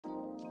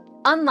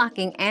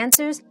unlocking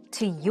answers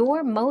to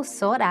your most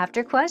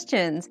sought-after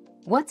questions.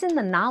 What's in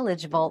the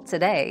Knowledge Vault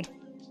today?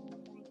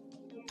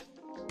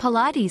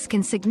 Pilates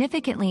can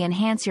significantly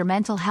enhance your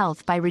mental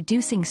health by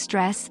reducing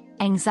stress,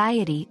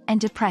 anxiety,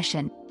 and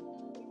depression.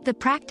 The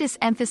practice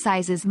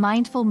emphasizes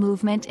mindful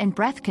movement and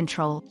breath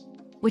control,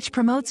 which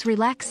promotes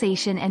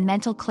relaxation and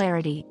mental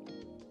clarity.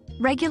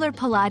 Regular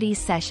Pilates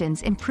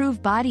sessions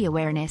improve body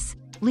awareness,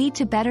 lead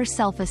to better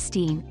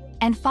self-esteem,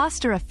 and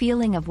foster a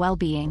feeling of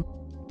well-being.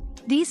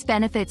 These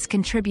benefits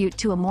contribute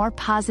to a more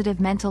positive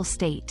mental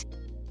state.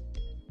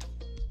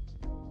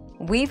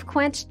 We've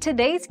quenched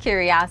today's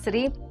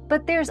curiosity,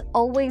 but there's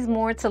always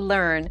more to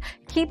learn.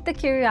 Keep the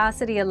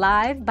curiosity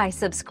alive by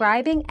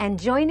subscribing and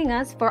joining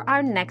us for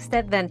our next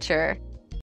adventure.